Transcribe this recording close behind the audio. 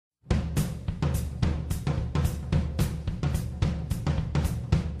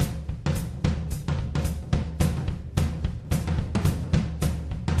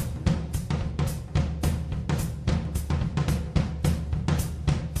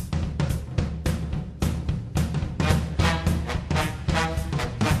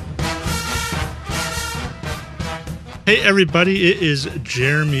Hey everybody, it is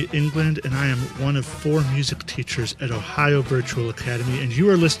Jeremy England, and I am one of 4 music teachers at Ohio Virtual Academy, and you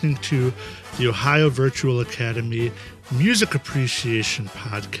are listening to the Ohio Virtual Academy Music Appreciation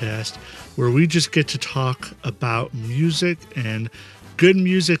Podcast, where we just get to talk about music and good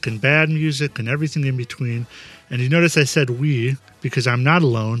music and bad music and everything in between. And you notice I said we, because I'm not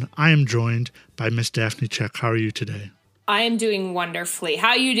alone. I am joined by Miss Daphne Check. How are you today? I am doing wonderfully. How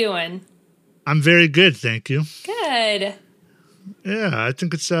are you doing? I'm very good, thank you. Good. Yeah, I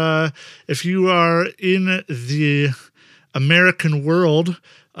think it's if you are in the American world,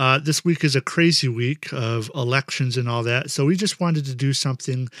 this week is a crazy week of elections and all that. So we just wanted to do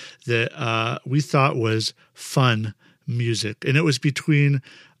something that we thought was fun music, and it was between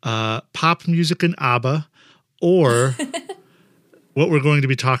pop music and ABBA, or what we're going to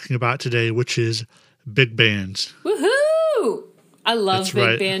be talking about today, which is big bands. Woohoo! I love That's big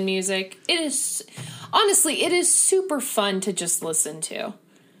right. band music. It is, honestly, it is super fun to just listen to.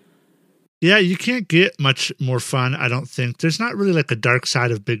 Yeah, you can't get much more fun, I don't think. There's not really like a dark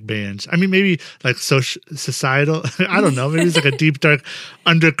side of big bands. I mean, maybe like societal, I don't know. Maybe it's like a deep, dark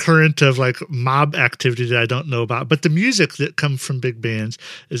undercurrent of like mob activity that I don't know about. But the music that comes from big bands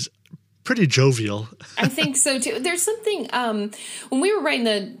is pretty jovial. I think so too. There's something, when we were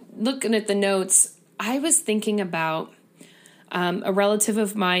looking at the notes, I was thinking about a relative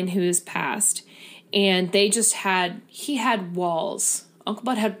of mine who has passed, and he had walls. Uncle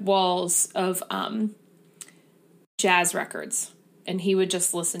Bud had walls of jazz records, and he would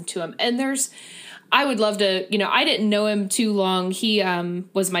just listen to them. And I would love to, I didn't know him too long. He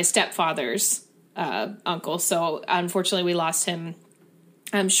was my stepfather's uncle, so unfortunately we lost him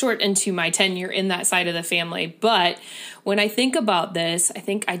short into my tenure in that side of the family. But when I think about this, I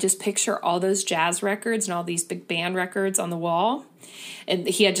think I just picture all those jazz records and all these big band records on the wall. And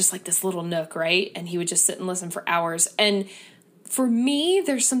he had just like this little nook, right? And he would just sit and listen for hours. And for me,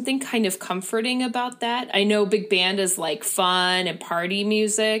 there's something kind of comforting about that. I know big band is like fun and party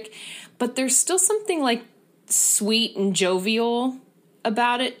music, but there's still something like sweet and jovial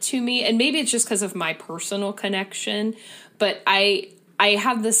about it to me. And maybe it's just because of my personal connection, but I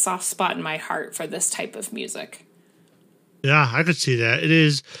have this soft spot in my heart for this type of music. Yeah, I could see that. It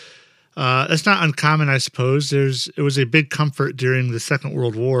is. That's not uncommon, I suppose. It was a big comfort during the Second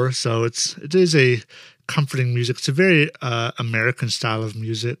World War, so it is a comforting music. It's a very American style of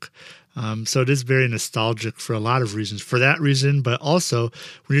music, so it is very nostalgic for a lot of reasons. For that reason, but also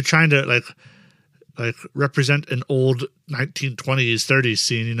when you're trying to like represent an old 1920s, 30s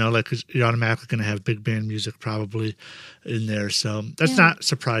scene, you're automatically going to have big band music probably in there. So that's not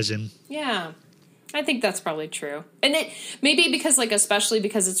surprising. Yeah, I think that's probably true. And it maybe because especially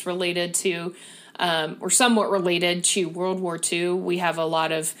because it's related to, or somewhat related to World War II, we have a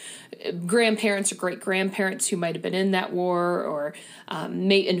lot of grandparents or great grandparents who might have been in that war, or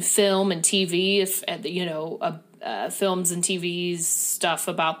in film and TV, films and TV stuff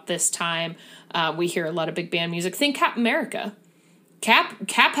about this time. We hear a lot of big band music. Think Cap America.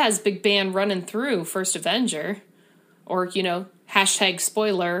 Cap has big band running through First Avenger, or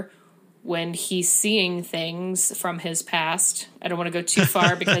 #spoiler when he's seeing things from his past. I don't want to go too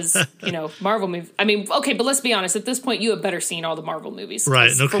far because Marvel movies. I mean, okay, but let's be honest. At this point, you have better seen all the Marvel movies,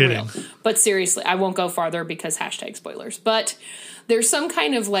 right? No kidding. Real. But seriously, I won't go farther because #spoilers. But there's some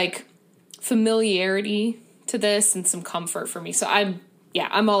kind of familiarity to this and some comfort for me. So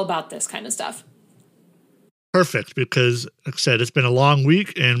I'm all about this kind of stuff. Perfect, because like I said, it's been a long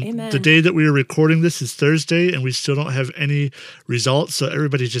week, and Amen. The day that we are recording this is Thursday, and we still don't have any results, so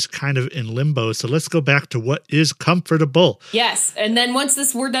everybody's just kind of in limbo. So let's go back to what is comfortable. Yes, and then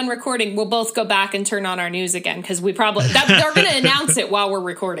once we're done recording, we'll both go back and turn on our news again, because we probably they're going to announce it while we're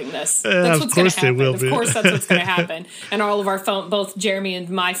recording this. That's what's going to happen. Of course, that's what's going to happen. And all of our both Jeremy and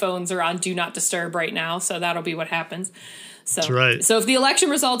my phones are on Do Not Disturb right now, so that'll be what happens. So, that's right. So if the election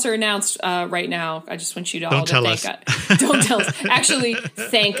results are announced right now, I just want you to Don't tell us. Don't tell us. Actually,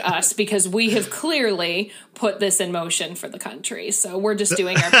 thank us, because we have clearly put this in motion for the country. So we're just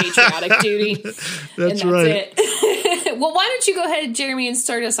doing our patriotic duty. That's right. It. Well, why don't you go ahead, Jeremy, and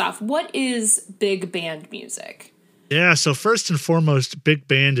start us off? What is big band music? Yeah, so first and foremost, big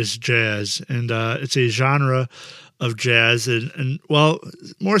band is jazz, and it's a genre of jazz, and well,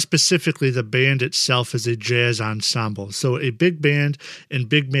 more specifically, the band itself is a jazz ensemble. So a big band and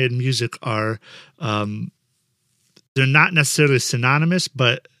big band music are, they're not necessarily synonymous,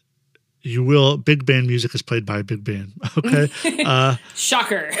 but big band music is played by a big band. Okay.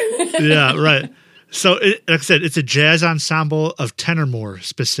 Shocker. Yeah, right. So, like I said, it's a jazz ensemble of 10 or more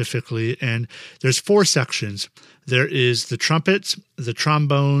specifically, and there's 4 sections. There is the trumpets, the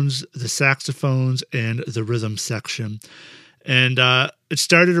trombones, the saxophones, and the rhythm section. And it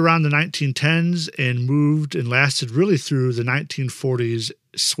started around the 1910s and moved and lasted really through the 1940s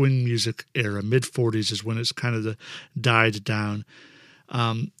swing music era. Mid-40s is when it's kind of died down.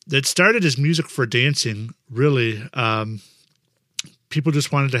 It started as music for dancing, really. People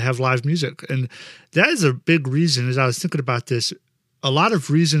just wanted to have live music. And that is a big reason, as I was thinking about this, a lot of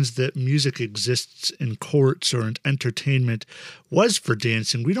reasons that music exists in courts or in entertainment was for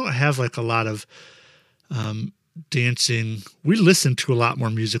dancing. We don't have like a lot of dancing. We listen to a lot more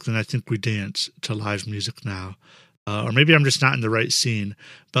music than I think we dance to live music now. Or maybe I'm just not in the right scene.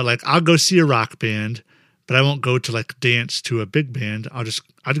 But like I'll go see a rock band, but I won't go to like dance to a big band.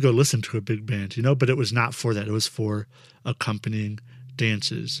 I'd go listen to a big band, but it was not for that. It was for accompanying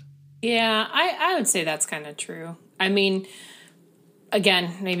dances. Yeah, I would say that's kind of true. I mean,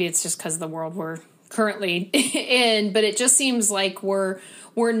 again, maybe it's just because of the world we're currently in, but it just seems like we're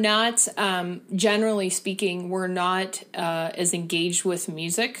not, generally speaking, we're not as engaged with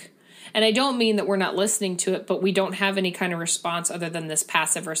music. And I don't mean that we're not listening to it, but we don't have any kind of response other than this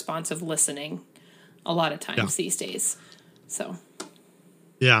passive response of listening a lot of times these days. So.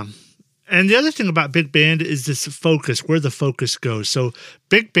 Yeah. And the other thing about big band is this focus, where the focus goes. So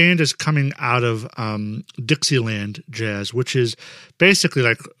big band is coming out of Dixieland jazz, which is basically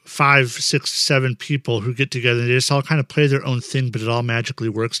like 5, 6, 7 people who get together and they just all kind of play their own thing, but it all magically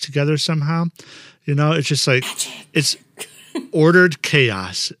works together somehow. It's just like it's ordered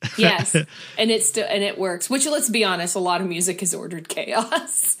chaos. Yes, and it works. Which, let's be honest, a lot of music is ordered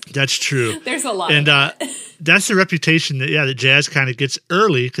chaos. That's true. There's a lot, and of it. That's the reputation that jazz kind of gets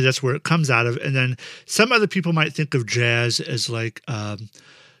early because that's where it comes out of. And then some other people might think of jazz as like,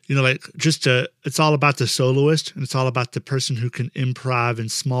 it's all about the soloist and it's all about the person who can improv in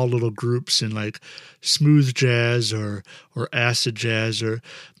small little groups and like smooth jazz or acid jazz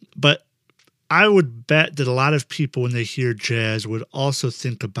but I would bet that a lot of people, when they hear jazz, would also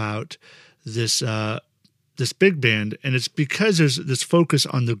think about this big band, and it's because there's this focus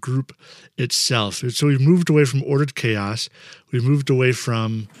on the group itself. So we've moved away from ordered chaos. We've moved away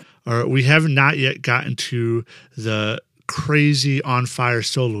from, or we have not yet gotten to the crazy on-fire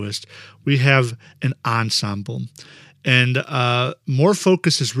soloist. We have an ensemble, and more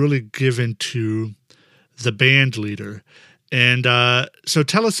focus is really given to the band leader. And so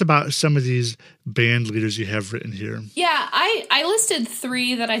tell us about some of these band leaders you have written here. Yeah, I listed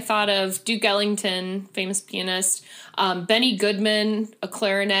 3 that I thought of. Duke Ellington, famous pianist. Benny Goodman, a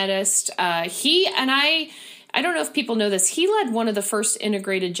clarinetist. I don't know if people know this, he led one of the first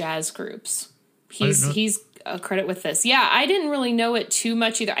integrated jazz groups. He's a credit with this. Yeah, I didn't really know it too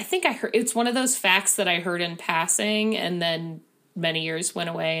much either. I think I heard, it's one of those facts that I heard in passing and then many years went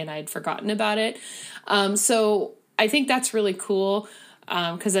away and I'd forgotten about it. So I think that's really cool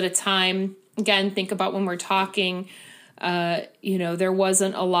because at a time, again, think about when we're talking, there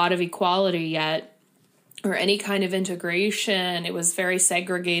wasn't a lot of equality yet or any kind of integration. It was very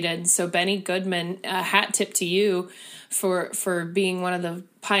segregated. So Benny Goodman, hat tip to you for being one of the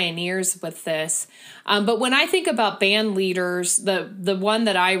pioneers with this. But when I think about band leaders, the one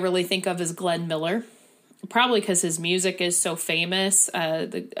that I really think of is Glenn Miller. Probably because his music is so famous. He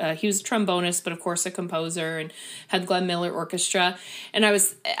was a trombonist, but of course a composer, and had Glenn Miller Orchestra. And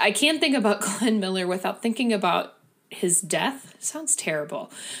I can't think about Glenn Miller without thinking about his death. Sounds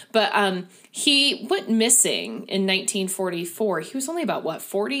terrible. But he went missing in 1944. He was only about,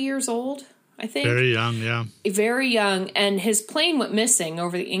 40 years old, I think? Very young, yeah. Very young. And his plane went missing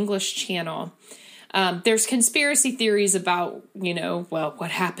over the English Channel. There's conspiracy theories about,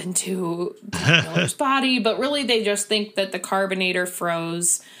 what happened to Miller's body, but really they just think that the carbonator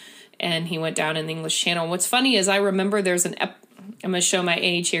froze and he went down in the English Channel. What's funny is I remember there's I'm going to show my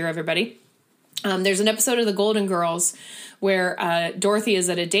age here, everybody. There's an episode of The Golden Girls where Dorothy is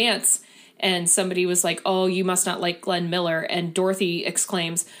at a dance and somebody was like, "Oh, you must not like Glenn Miller." And Dorothy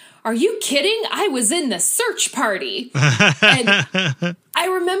exclaims, "Are you kidding? I was in the search party." And I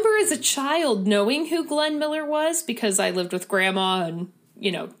remember as a child knowing who Glenn Miller was because I lived with Grandma and,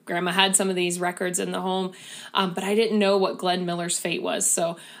 Grandma had some of these records in the home. But I didn't know what Glenn Miller's fate was.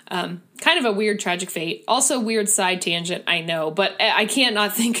 So kind of a weird, tragic fate. Also weird side tangent, I know. But I can't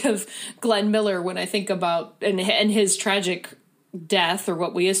not think of Glenn Miller when I think about and his tragic death, or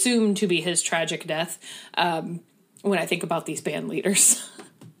what we assume to be his tragic death, when I think about these band leaders.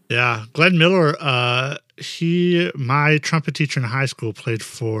 Yeah, Glenn Miller, my trumpet teacher in high school played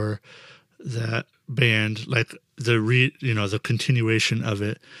for that band, like the continuation of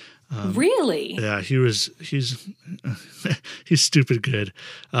it. Really? Yeah, he's stupid good.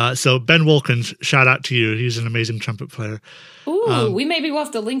 So Ben Wilkins, shout out to you. He's an amazing trumpet player. Ooh, we'll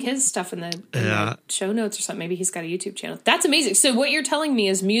have to link his stuff in the show notes or something. Maybe he's got a YouTube channel. That's amazing. So what you're telling me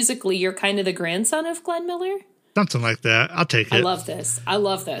is musically, you're kind of the grandson of Glenn Miller? Something like that. I'll take it. I love this.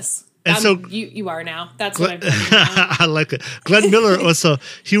 And so you are now. That's what I'm doing now. I like it. Glenn Miller also,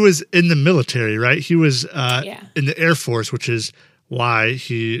 he was in the military, right? He was in the Air Force, which is why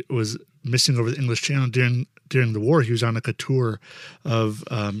he was missing over the English Channel during the war. He was on like a tour of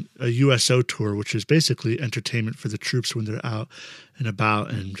a USO tour, which is basically entertainment for the troops when they're out and about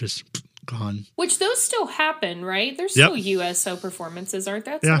and just gone. Which those still happen, right? There's still USO performances, aren't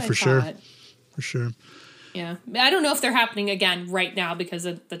there? Yeah, for sure. For sure. Yeah. I don't know if they're happening again right now because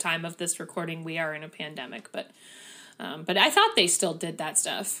at the time of this recording, we are in a pandemic, but I thought they still did that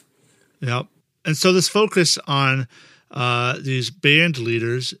stuff. Yep. And so this focus on these band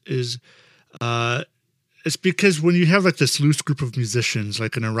leaders is it's because when you have like this loose group of musicians,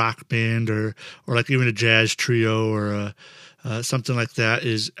 like in a rock band or like even a jazz trio or something like that,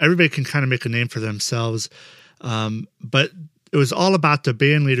 is everybody can kind of make a name for themselves. But it was all about the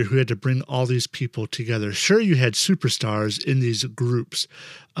band leader who had to bring all these people together. Sure, you had superstars in these groups,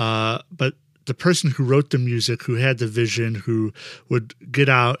 but the person who wrote the music, who had the vision, who would get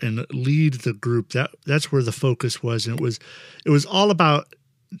out and lead the group, that's where the focus was. And it was all about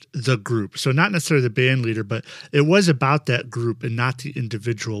the group. So not necessarily the band leader, but it was about that group and not the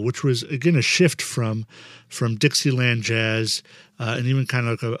individual, which was, again, a shift from Dixieland jazz and even kind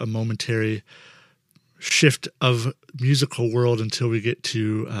of like a momentary shift of musical world until we get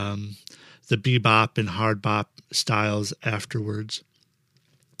to the bebop and hard bop styles afterwards.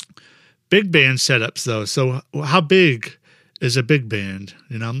 Big band setups, though. So how big is a big band,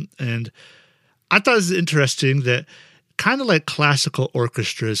 you know? And I thought it was interesting that kind of like classical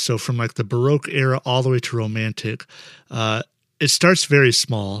orchestras, so from like the Baroque era all the way to Romantic, it starts very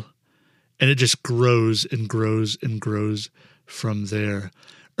small and it just grows and grows and grows from there.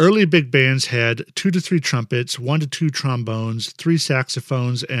 Early big bands had 2 to 3 trumpets, 1 to 2 trombones, 3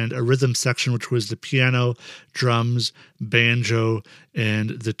 saxophones, and a rhythm section, which was the piano, drums, banjo, and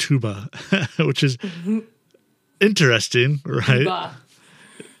the tuba, which is interesting, right? Tuba.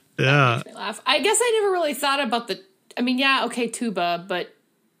 Yeah. That makes me laugh. I guess I never really thought about tuba, but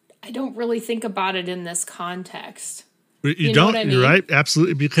I don't really think about it in this context. You don't? What I mean? You're right,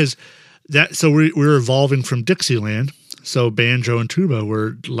 absolutely, because we're evolving from Dixieland. So banjo and tuba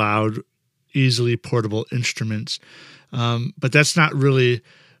were loud, easily portable instruments. But that's not really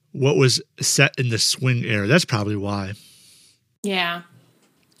what was set in the swing era. That's probably why. Yeah.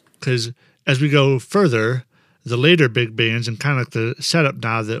 Because as we go further, the later big bands and kind of like the setup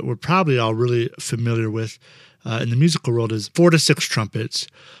now that we're probably all really familiar with in the musical world is 4 to 6 trumpets,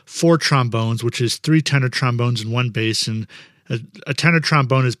 4 trombones, which is 3 tenor trombones and 1 bass, and a tenor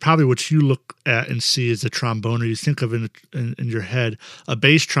trombone is probably what you look at and see as a trombone, or you think of in your head. A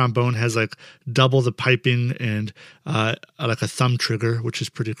bass trombone has like double the piping and like a thumb trigger, which is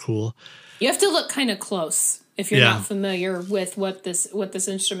pretty cool. You have to look kind of close if you're not familiar with what this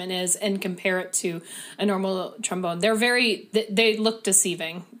instrument is and compare it to a normal trombone. They look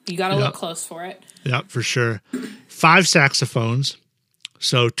deceiving. You got to look close for it. Yeah, for sure. 5 saxophones.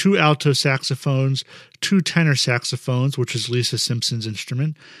 So 2 alto saxophones, 2 tenor saxophones, which is Lisa Simpson's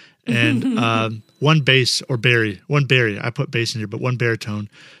instrument, and 1 bass or bari. 1 bari. I put bass in here, but 1 baritone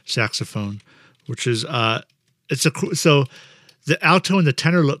saxophone, which is so the alto and the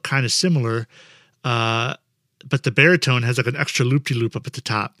tenor look kind of similar, but the baritone has like an extra loop-de-loop up at the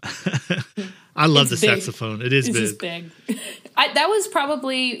top. I love the saxophone. It is big. It's big. That was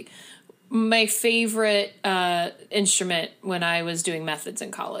probably my favorite instrument when I was doing methods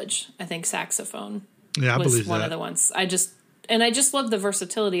in college. I think saxophone was one of the ones. I just love the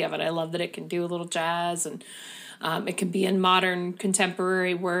versatility of it. I love that it can do a little jazz and it can be in modern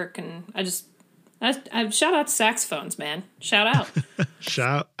contemporary work. And I shout out to saxophones, man. Shout out.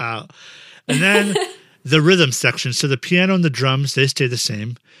 Shout out. And then the rhythm section. So the piano and the drums, they stay the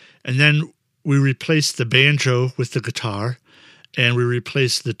same. And then we replace the banjo with the guitar, and we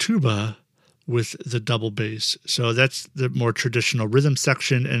replace the tuba with the double bass. So that's the more traditional rhythm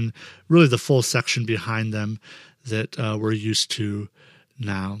section and really the full section behind them that we're used to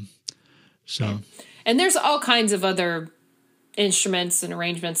now. So, and there's all kinds of other instruments and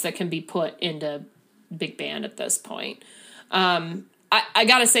arrangements that can be put into big band at this point. I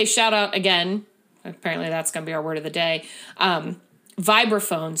got to say, shout out again. Apparently that's going to be our word of the day.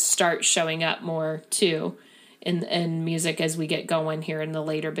 Vibraphones start showing up more too in music as we get going here in the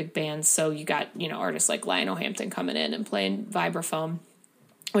later big bands. So you got, artists like Lionel Hampton coming in and playing vibraphone.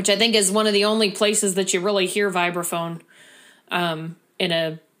 which I think is one of the only places that you really hear vibraphone in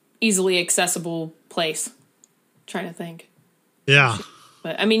a easily accessible place. Trying to think. Yeah.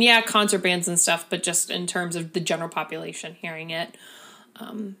 But I mean, yeah, concert bands and stuff, but just in terms of the general population hearing it.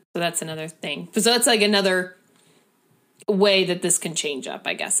 So that's another thing. So that's like another way that this can change up,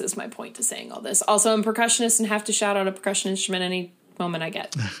 I guess, is my point to saying all this. Also, I'm a percussionist and have to shout out a percussion instrument any moment I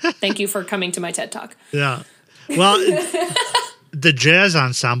get. Thank you for coming to my TED Talk. Yeah. Well, the jazz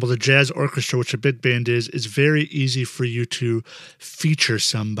ensemble, the jazz orchestra, which a big band is very easy for you to feature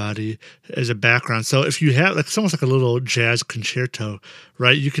somebody as a background. So if you have, like, it's almost like a little jazz concerto,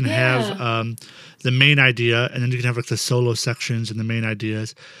 right? You can have the main idea, and then you can have like the solo sections and the main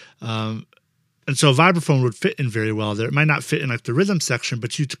ideas. And so vibraphone would fit in very well there. It might not fit in like the rhythm section,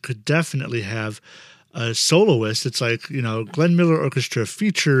 but you could definitely have a soloist. It's like, Glenn Miller Orchestra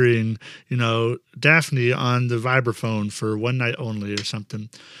featuring, Daphne on the vibraphone for one night only or something.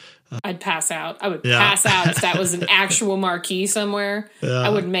 I'd pass out. I would pass out if that was an actual marquee somewhere. Yeah. I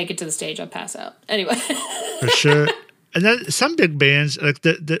wouldn't make it to the stage. I'd pass out. Anyway. For sure. And then some big bands, like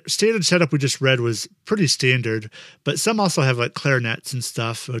the standard setup we just read was pretty standard, but some also have like clarinets and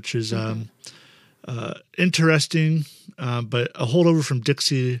stuff, which is interesting, but a holdover from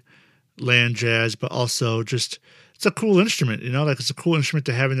Dixieland jazz, but also just, it's a cool instrument, like it's a cool instrument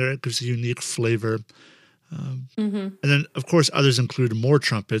to have in there. It gives a unique flavor. And then, of course, others include more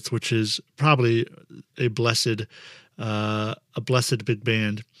trumpets, which is probably a blessed big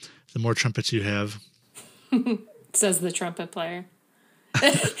band. The more trumpets you have. Says the trumpet player.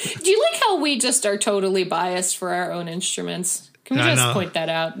 Do you like how we just are totally biased for our own instruments? Can we just point that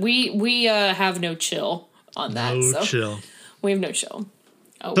out? We have no chill on that. No chill. We have no chill.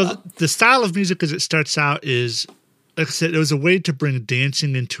 Oh, so well. The style of music as it starts out is, like I said, it was a way to bring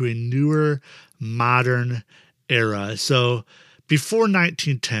dancing into a newer, modern era. So before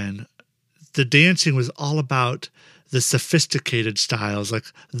 1910, the dancing was all about the sophisticated styles, like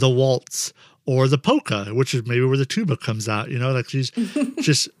the waltz or the polka, which is maybe where the tuba comes out, like these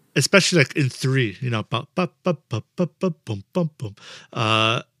just, especially like in three, ba, ba, ba, ba, ba, ba, boom, boom, boom.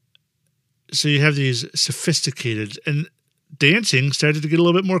 So you have these sophisticated, and dancing started to get a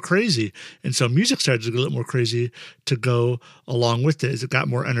little bit more crazy. And so music started to get a little more crazy to go along with it. As it got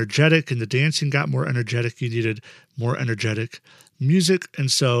more energetic and the dancing got more energetic, you needed more energetic music.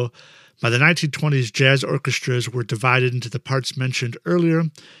 And so by the 1920s, jazz orchestras were divided into the parts mentioned earlier,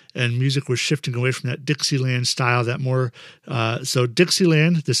 and music was shifting away from that Dixieland style, that more, so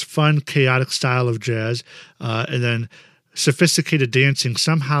Dixieland, this fun, chaotic style of jazz, and then sophisticated dancing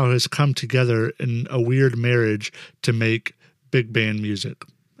somehow has come together in a weird marriage to make big band music.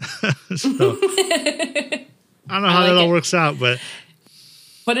 So, I don't know how that all works out, but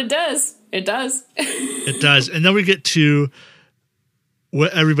it does. It does. It does. And then we get to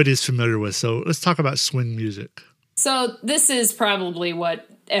what everybody's familiar with. So let's talk about swing music. So this is probably what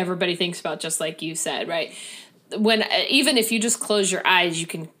everybody thinks about, just like you said, right? Even if you just close your eyes, you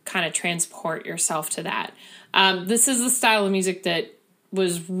can kind of transport yourself to that. This is the style of music that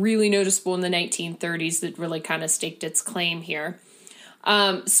was really noticeable in the 1930s that really kind of staked its claim here.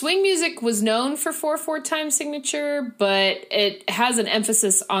 Swing music was known for 4/4 time signature, but it has an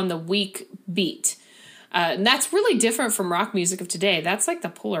emphasis on the weak beat. And that's really different from rock music of today. That's like the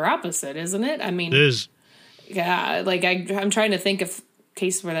polar opposite, isn't it? I mean, it is. Yeah, like I'm trying to think of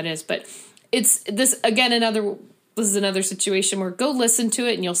cases where that is, but it's this again. This is another situation where go listen to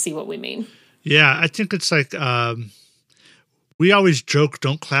it and you'll see what we mean. Yeah, I think it's like we always joke,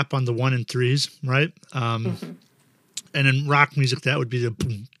 don't clap on the 1 and 3s, right? And in rock music, that would be the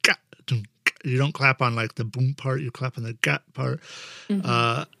boom, ga, doom, ga. You don't clap on like the boom part, you clap on the ga part.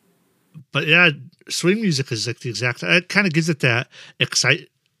 But yeah, swing music is like the exact. It kind of gives it that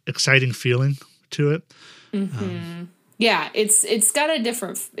exciting feeling to it. Yeah, it's got a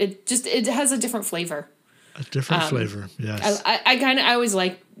different. It has a different flavor. A different flavor, yes. I always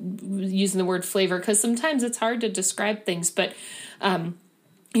like using the word flavor because sometimes it's hard to describe things, but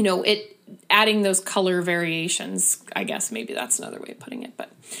it adding those color variations. I guess maybe that's another way of putting it. But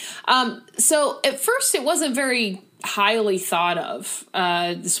so at first it wasn't very highly thought of.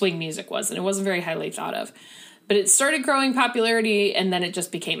 The swing music wasn't. It wasn't very highly thought of, but it started growing popularity, and then it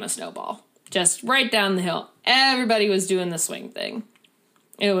just became a snowball, just right down the hill. Everybody was doing the swing thing.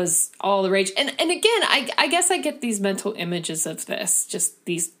 It was all the rage. And again, I guess I get these mental images of this, just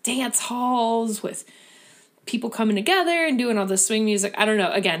these dance halls with people coming together and doing all this swing music. I don't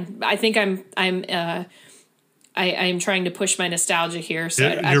know. Again, I think I'm trying to push my nostalgia here. So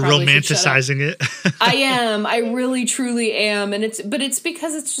you're romanticizing it. I am. I really, truly am. And it's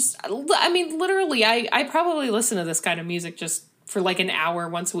because it's just, I mean, literally, I probably listen to this kind of music just for like an hour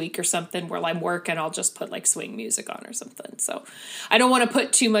once a week or something while I'm working, I'll just put like swing music on or something. So I don't want to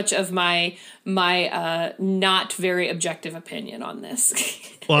put too much of my not very objective opinion on this.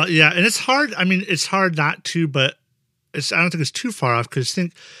 Well, yeah, and it's hard. I mean, it's hard not to, but I don't think it's too far off, because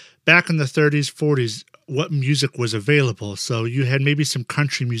think back in the 30s, 40s, what music was available. So you had maybe some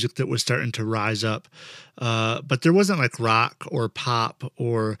country music that was starting to rise up, but there wasn't like rock or pop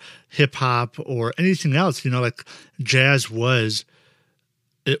or hip hop or anything else. Like jazz was,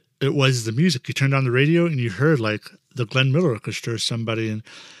 it was the music. You turned on the radio and you heard like the Glenn Miller Orchestra or somebody, and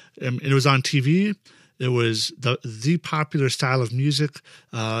it was on TV. It was the popular style of music,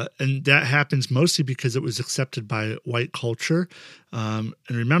 and that happens mostly because it was accepted by white culture. And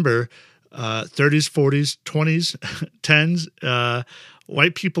remember, 30s, 40s, 20s, 10s,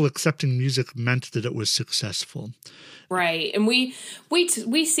 white people accepting music meant that it was successful. Right, and we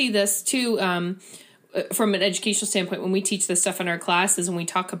see this too from an educational standpoint when we teach this stuff in our classes, and we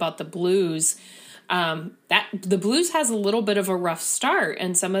talk about the blues. That the blues has a little bit of a rough start,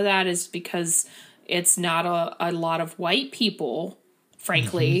 and some of that is because it's not a lot of white people,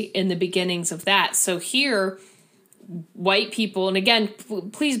 frankly, in the beginnings of that. So here, white people, and again,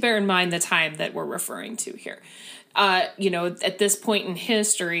 please bear in mind the time that we're referring to here. At this point in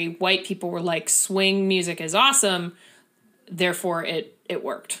history, white people were like, swing music is awesome, therefore it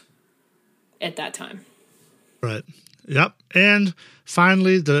worked at that time. Right. Yep. And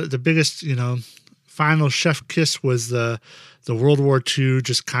finally, the biggest, final chef kiss was the World War II,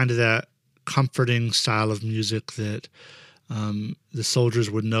 just kind of that comforting style of music that the soldiers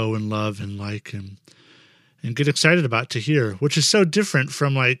would know and love and like and get excited about to hear, which is so different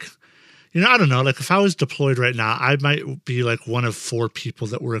from like, I don't know, like if I was deployed right now, I might be like one of 4 people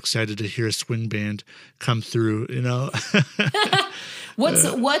that were excited to hear a swing band come through,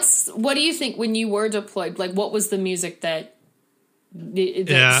 What do you think when you were deployed? Like, what was the music that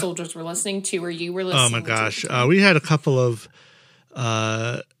soldiers were listening to, or you were listening to? Oh my gosh. We had a couple of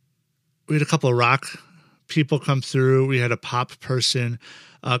rock people come through. We had a pop person,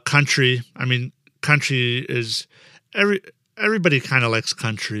 country. I mean, country is everybody kind of likes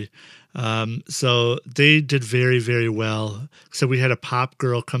country. So they did very, very well. So we had a pop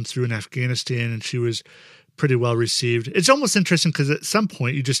girl come through in Afghanistan, and she was pretty well received. It's almost interesting because at some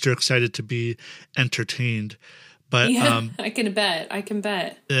point you just are excited to be entertained. But yeah, I can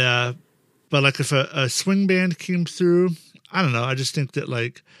bet. Yeah. But like if a swing band came through, I don't know. I just think that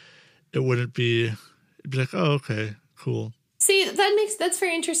like it wouldn't be, it'd be like, oh, okay, cool. See, that's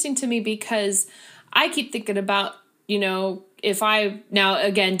very interesting to me, because I keep thinking about, if now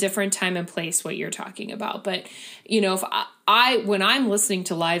again, different time and place, what you're talking about. But, if when I'm listening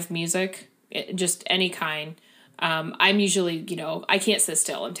to live music, just any kind, I'm usually, I can't sit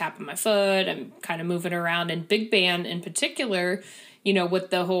still. I'm tapping my foot. I'm kind of moving around. And big band in particular, with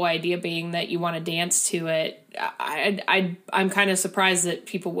the whole idea being that you want to dance to it, I'm kind of surprised that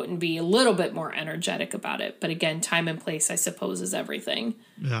people wouldn't be a little bit more energetic about it. But again, time and place, I suppose, is everything.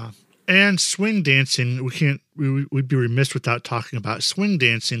 Yeah. And swing dancing, we'd be remiss without talking about swing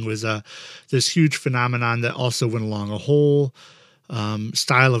dancing was this huge phenomenon that also went along, a whole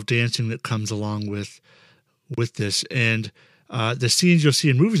style of dancing that comes along with this. And the scenes you'll see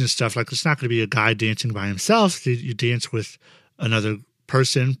in movies and stuff, like it's not going to be a guy dancing by himself. You dance with another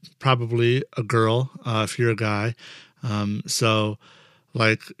person, probably a girl, if you're a guy. So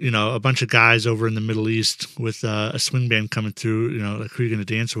like, a bunch of guys over in the Middle East with a swing band coming through, like who are you going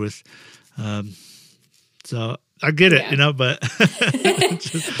to dance with? So I get it, but.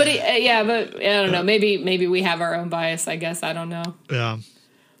 But I don't know. Maybe we have our own bias, I guess. I don't know. Yeah.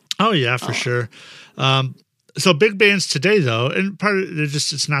 Oh yeah, for sure. So big bands today though, and part of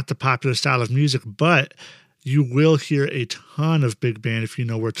it's not the popular style of music, but you will hear a ton of big band if you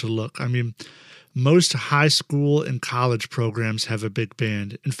know where to look. I mean, most high school and college programs have a big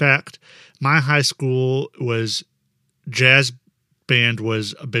band. In fact, my high school jazz band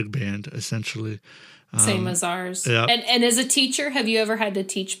was a big band, essentially. Same as ours. Yeah. And as a teacher, have you ever had to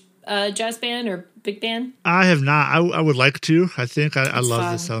teach jazz band or big band? I have not. I would like to. I think I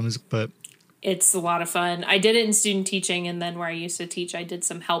love this style of music, but it's a lot of fun. I did it in student teaching, and then where I used to teach, I did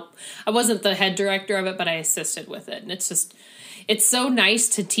some help. I wasn't the head director of it, but I assisted with it. And it's so nice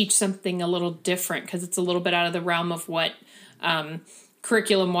to teach something a little different, because it's a little bit out of the realm of what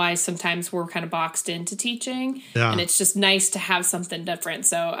curriculum-wise sometimes we're kind of boxed into teaching. Yeah. And it's just nice to have something different.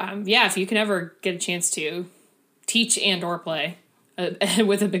 So, if you can ever get a chance to teach and or play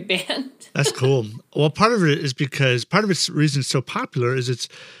with a big band. That's cool. Well, part of its reason it's so popular is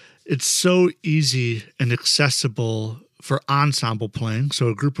it's so easy and accessible for ensemble playing, so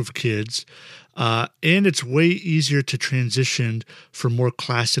a group of kids. and it's way easier to transition for more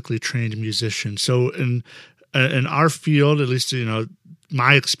classically trained musicians. So in our field, at least,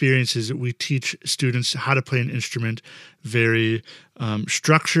 my experience is that we teach students how to play an instrument very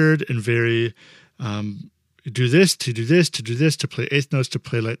structured and very do this, to do this, to do this, to play eighth notes, to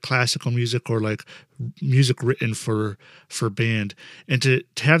play like classical music or like music written for band. And to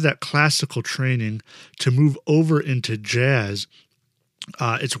have that classical training to move over into jazz,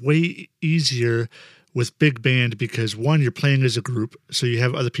 it's way easier with big band because, one, you're playing as a group, so you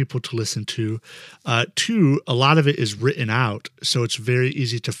have other people to listen to. Two, a lot of it is written out, so it's very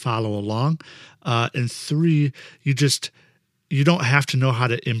easy to follow along. And three, you don't have to know how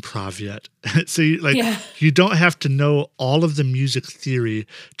to improv yet. So you don't have to know all of the music theory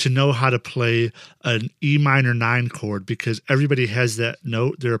to know how to play an E minor 9 chord, because everybody has that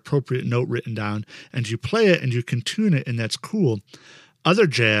note, their appropriate note written down, and you play it and you can tune it, and that's cool. Other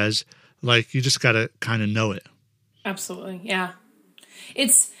jazz, like, you just got to kind of know it. Absolutely. Yeah.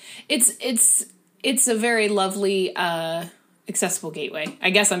 It's a very lovely, accessible gateway.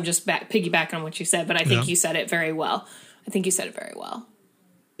 I guess I'm just piggybacking on what you said, but I think you said it very well.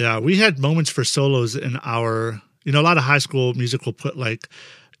 Yeah, we had moments for solos in our, a lot of high school music will put like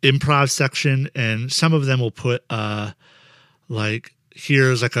improv section, and some of them will put like,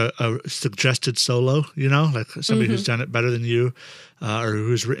 here's like a suggested solo, like somebody who's done it better than you, or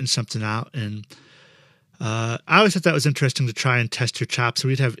who's written something out. And I always thought that was interesting to try and test your chops. So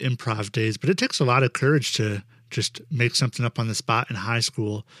we'd have improv days, but it takes a lot of courage to just make something up on the spot in high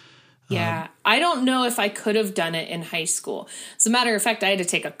school. Yeah, I don't know if I could have done it in high school. As a matter of fact, I had to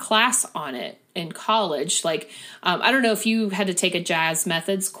take a class on it in college. Like, I don't know if you had to take a jazz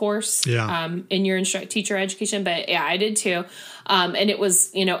methods course in your teacher education, but yeah, I did too. And it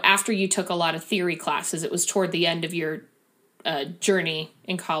was, after you took a lot of theory classes, it was toward the end of your journey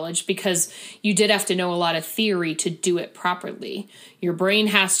in college, because you did have to know a lot of theory to do it properly. Your brain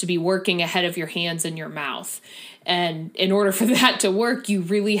has to be working ahead of your hands and your mouth. And in order for that to work, you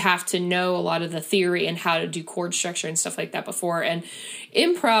really have to know a lot of the theory and how to do chord structure and stuff like that before. And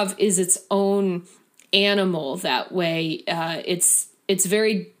improv is its own animal that way. It's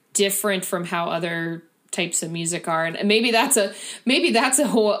very different from how other types of music are. And maybe that's a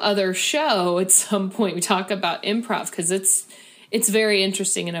whole other show at some point. We talk about improv because it's very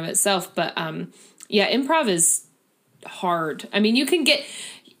interesting in of itself. But improv is hard. I mean,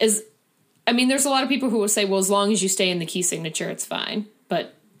 there's a lot of people who will say, well, as long as you stay in the key signature, it's fine.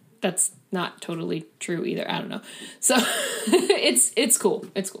 But that's not totally true either. I don't know. So it's cool.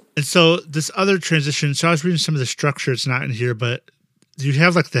 It's cool. And so this other transition, so I was reading some of the structure. It's not in here, but you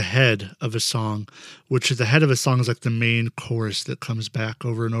have like the head of a song, which is the head of a song is like the main chorus that comes back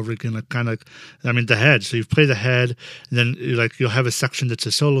over and over again, like kind of like, the head. So you play the head, and then you'll have a section that's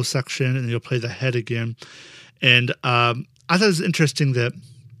a solo section, and you'll play the head again. And I thought it was interesting that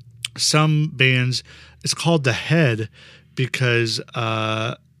some bands, it's called the head because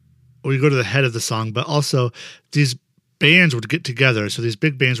we go to the head of the song, but also these bands would get together. So these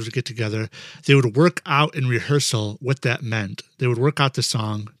big bands would get together. They would work out in rehearsal what that meant. They would work out the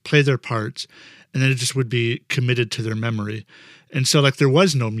song, play their parts, and then it just would be committed to their memory. And so like there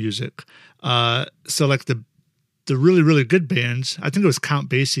was no music. So like the really, really good bands, I think it was Count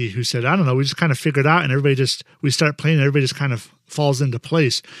Basie who said, I don't know, we just kind of figured out and we start playing and everybody just kind of falls into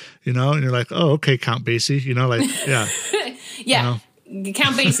place, and you're like, oh, okay, Count Basie, yeah. Yeah.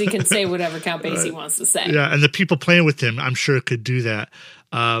 Count Basie can say whatever Count Basie wants to say. Yeah, and the people playing with him, I'm sure, could do that.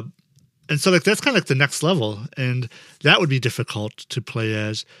 And so like that's kind of like the next level, and that would be difficult to play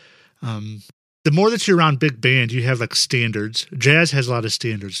as. The more that you're around big band, you have like standards. Jazz has a lot of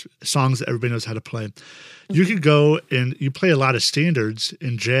standards, songs that everybody knows how to play. Mm-hmm. You could go and you play a lot of standards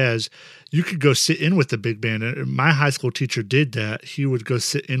in jazz. You could go sit in with the big band. And my high school teacher did that. He would go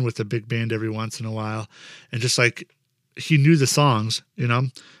sit in with the big band every once in a while, and just like he knew the songs,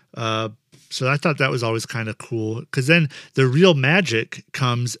 So I thought that was always kind of cool, because then the real magic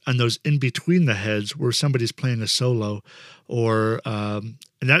comes on those in between the heads where somebody's playing a solo, or and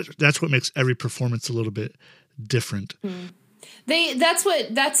that's what makes every performance a little bit different.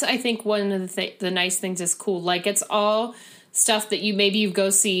 That's I think one of the nice things is cool. Like it's all stuff that you go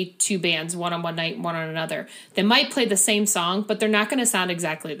see two bands, one on one night, one on another. They might play the same song, but they're not going to sound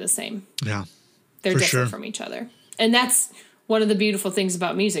exactly the same. Yeah, they're different from each other, and that's one of the beautiful things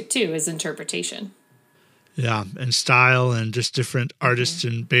about music too, is interpretation. Yeah, and style, and just different artists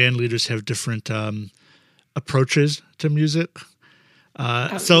and band leaders have different approaches to music.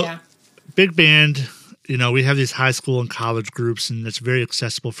 Big band, we have these high school and college groups, and it's very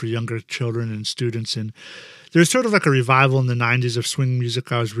accessible for younger children and students. And there's sort of like a revival in the 90s of swing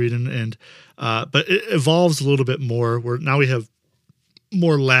music I was reading, and but it evolves a little bit more, where now we have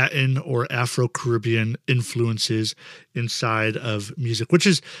more Latin or Afro-Caribbean influences inside of music, which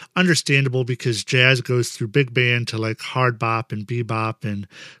is understandable because jazz goes through big band to like hard bop and bebop and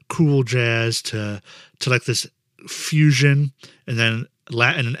cool jazz to like this fusion, and then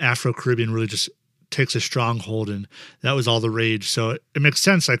Latin and Afro-Caribbean really just takes a strong hold, and that was all the rage. So it makes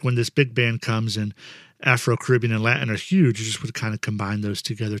sense, like when this big band comes and Afro-Caribbean and Latin are huge, you just would kind of combine those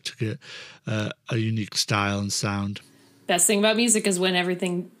together to get a unique style and sound. Best thing about music is when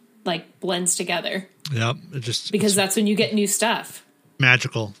everything like blends together. Yep, because that's when you get new stuff.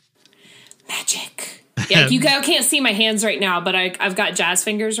 Magical. Magic. Yeah, you can't see my hands right now, but I've got jazz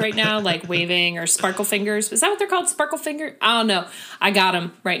fingers right now, like waving, or sparkle fingers. Is that what they're called? Sparkle finger? I don't know. I got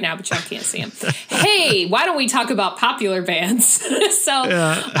them right now, but y'all can't see them. Hey, why don't we talk about popular bands?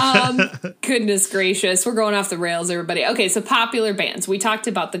 Goodness gracious, we're going off the rails, everybody. Okay, so popular bands. We talked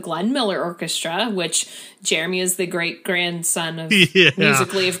about the Glenn Miller Orchestra, which Jeremy is the great grandson of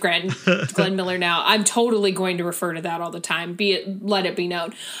musically of Glenn Miller. Now, I'm totally going to refer to that all the time. Let it be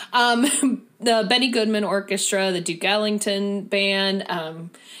known. The Benny Goodman Orchestra, the Duke Ellington Band.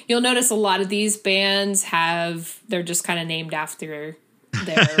 You'll notice a lot of these bands they're just kind of named after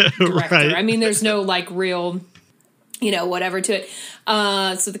their director. Right. I mean, there's no like real, whatever to it.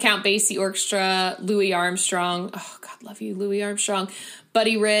 So the Count Basie Orchestra, Louis Armstrong. Oh, God, love you, Louis Armstrong.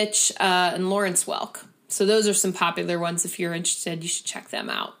 Buddy Rich, and Lawrence Welk. So those are some popular ones. If you're interested, you should check them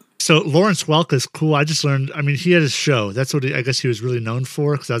out. So Lawrence Welk is cool. I just learned, he had his show. That's what I guess he was really known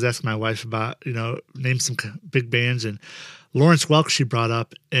for, because I was asking my wife about, name some big bands, and Lawrence Welk she brought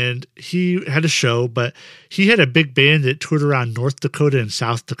up, and he had a show, but he had a big band that toured around North Dakota and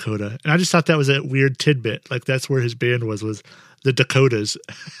South Dakota. And I just thought that was a weird tidbit. Like that's where his band was the Dakotas.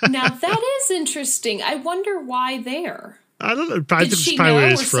 Now that is interesting. I wonder why there. I don't know. I think it's probably where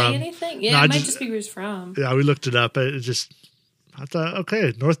he's from. Say anything? Yeah, it might just be where he's from. Yeah, we looked it up. I thought,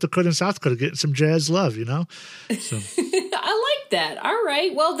 okay, North Dakota and South Dakota getting some jazz love, So. I like that. All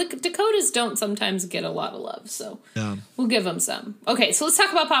right. Well, the Dakotas don't sometimes get a lot of love, so we'll give them some. Okay, so let's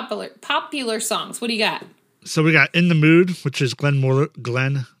talk about popular songs. What do you got? So we got In the Mood, which is Glenn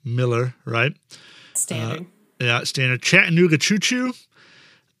Miller, right? Standard. Standard. Chattanooga Choo Choo.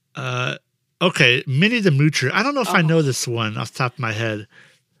 Okay, Minnie the Moocher. I don't know if I know this one off the top of my head.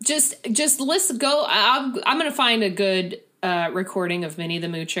 Just let's go. I'm going to find a good recording of Minnie the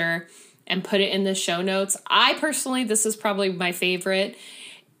Moocher and put it in the show notes. I personally, this is probably my favorite.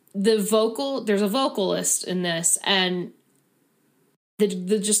 There's a vocalist in this, and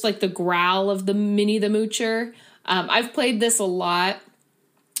the just like the growl of the Minnie the Moocher. I've played this a lot,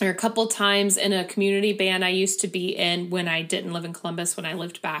 or a couple times in a community band I used to be in when I didn't live in Columbus, when I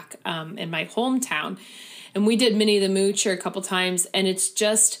lived back in my hometown. And we did Minnie the Moocher a couple times, and it's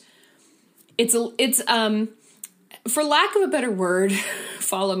for lack of a better word,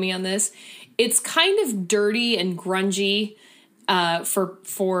 follow me on this, it's kind of dirty and grungy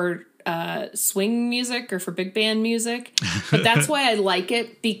for swing music or for big band music. But that's why I like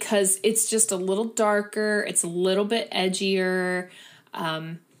it, because it's just a little darker. It's a little bit edgier.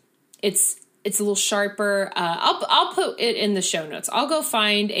 It's a little sharper. I'll put it in the show notes. I'll go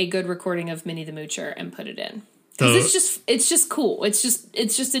find a good recording of Minnie the Moocher and put it in. Because it's just cool. It's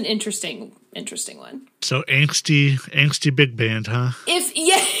just an interesting one. So angsty big band, huh?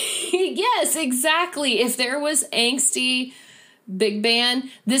 Yes, exactly. If there was angsty big band,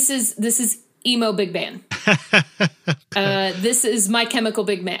 this is emo big band. This is My Chemical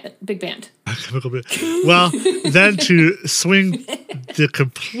Big Band. Well, then to swing the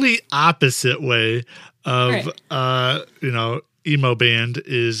complete opposite way of emo band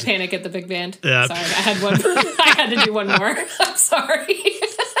is Panic at the Big Band. Yeah. Sorry, I had to do one more. I'm sorry.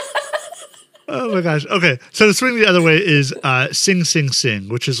 Oh my gosh. Okay. So to swing the other way is Sing Sing Sing,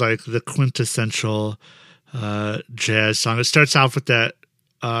 which is like the quintessential jazz song. It starts off with that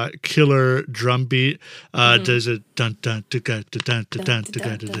killer drum beat. Does a dun dun dun dun dun dun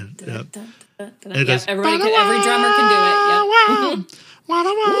dun dun dun. Yep. Every drummer can do it.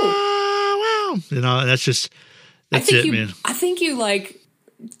 Yep. And that's it, man. I think you like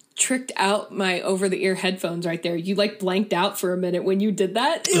tricked out my over-the-ear headphones right there. You like blanked out for a minute when you did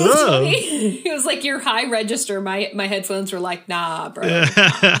that. It was funny. It was like your high register. My headphones were like, nah, bro.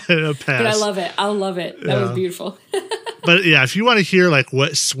 But I love it. That was beautiful. But yeah, if you want to hear like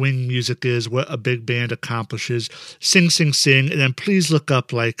what swing music is, what a big band accomplishes, Sing Sing Sing, and then please look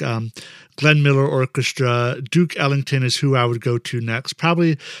up like Glenn Miller Orchestra. Duke Ellington is who I would go to next.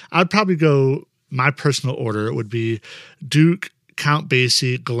 I'd probably go my personal order would be Duke, Count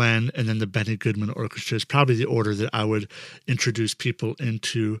Basie, Glenn, and then the Benny Goodman Orchestra is probably the order that I would introduce people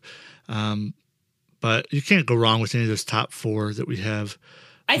into. But you can't go wrong with any of those top four that we have.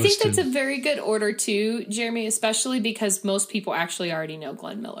 I think that's a very good order too, Jeremy, especially because most people actually already know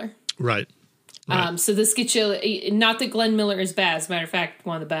Glenn Miller. Right. So this gets you, not that Glenn Miller is bad, as a matter of fact,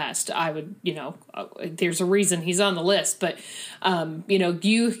 one of the best. I would, there's a reason he's on the list, but,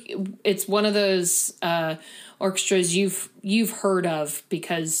 it's one of those orchestras you've heard of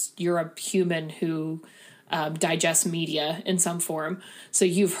because you're a human who digests media in some form. So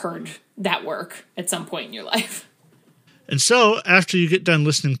you've heard that work at some point in your life. And so after you get done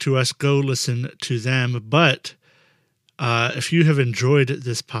listening to us, go listen to them. But if you have enjoyed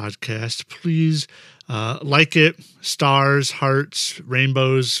this podcast, please like it. Stars, hearts,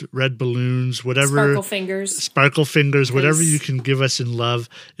 rainbows, red balloons, whatever. Sparkle fingers, whatever you can give us in love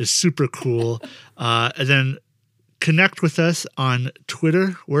is super cool. And then connect with us on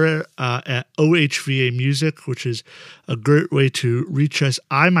Twitter. We're at OHVA Music, which is a great way to reach us.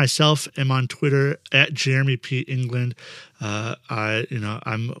 I myself am on Twitter at Jeremy P. England.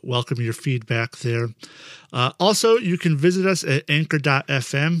 I'm welcoming your feedback there. Also, you can visit us at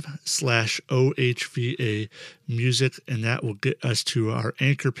anchor.fm/OHVA Music, and that will get us to our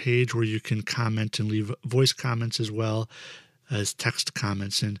Anchor page where you can comment and leave voice comments as well as text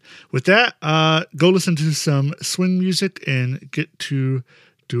comments. And with that, go listen to some swing music and get to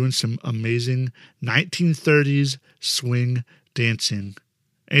doing some amazing 1930s swing dancing.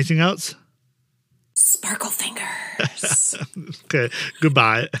 Anything else? Sparkle fingers. Okay,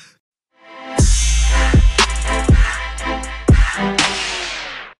 goodbye.